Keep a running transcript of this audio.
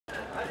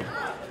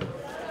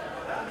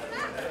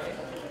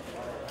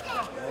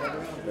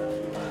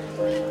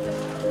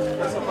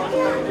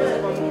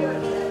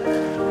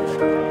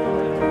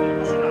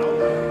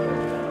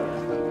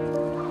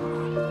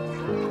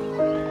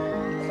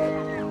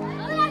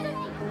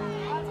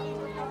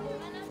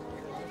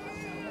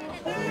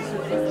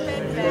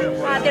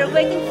They're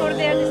waiting for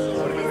their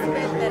decision.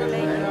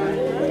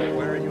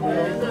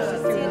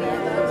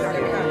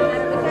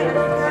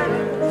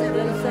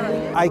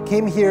 I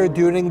came here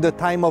during the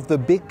time of the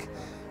big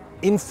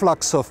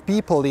influx of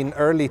people in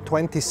early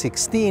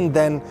 2016.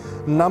 Then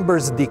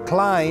numbers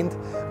declined,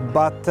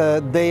 but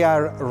they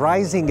are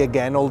rising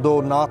again,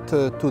 although not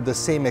to the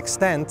same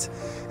extent.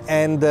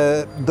 And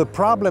the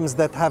problems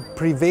that have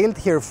prevailed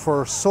here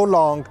for so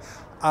long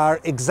are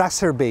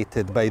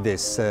exacerbated by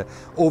this.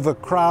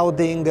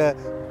 Overcrowding,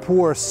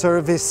 poor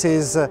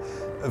services,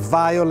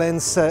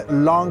 violence,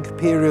 long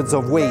periods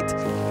of wait.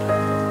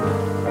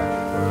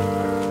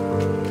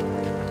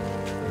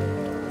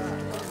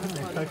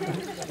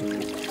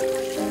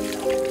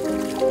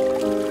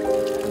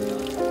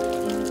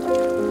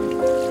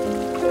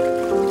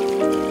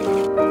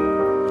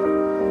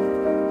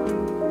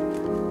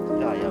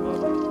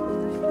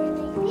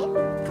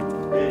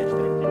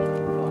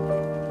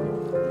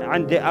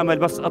 عندي امل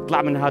بس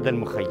اطلع من هذا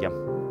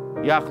المخيم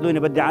ياخذوني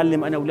بدي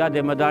اعلم انا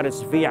اولادي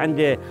مدارس في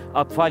عندي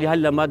اطفالي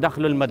هلا ما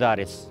دخلوا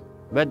المدارس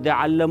بدي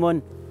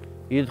اعلمهم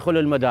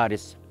يدخلوا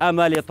المدارس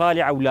املي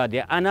طالع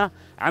اولادي انا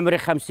عمري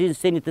 50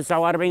 سنه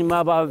 49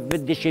 ما بقى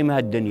بدي شيء من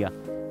هالدنيا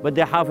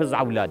بدي احافظ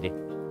على اولادي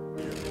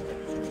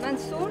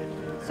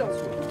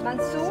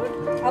Mansour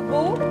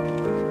Abu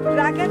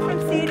graduate from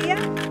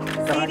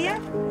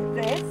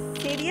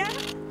Syria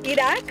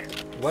Iraq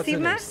What's her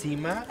name?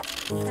 Sima?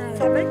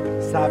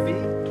 Sabi?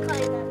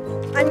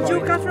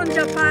 Anjuka from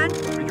Japan,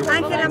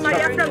 Angela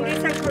Maria from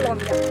Greece and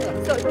Colombia.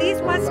 So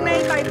this was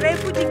made by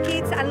refugee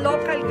kids and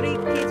local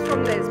Greek kids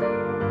from Lesvos.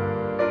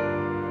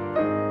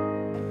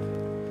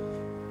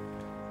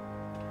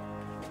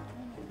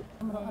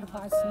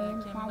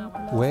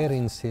 Where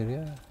in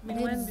Syria?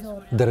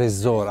 The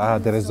resort. Ah,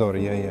 the resort.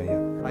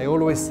 Yeah. I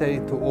always say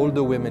to all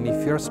the women,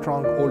 if you're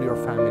strong, all your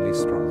family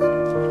is strong.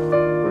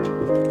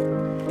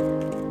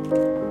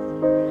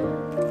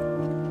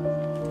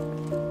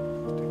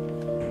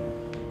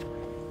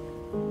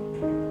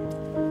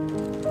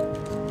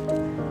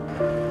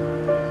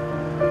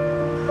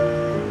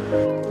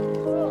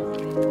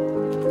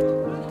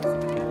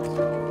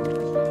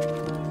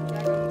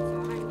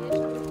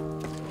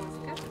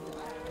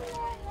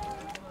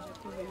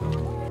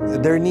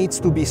 There needs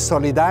to be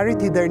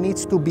solidarity, there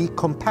needs to be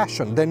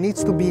compassion, there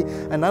needs to be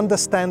an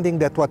understanding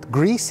that what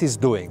Greece is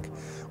doing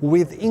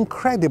with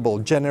incredible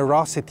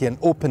generosity and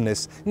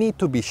openness need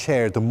to be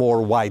shared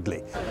more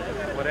widely.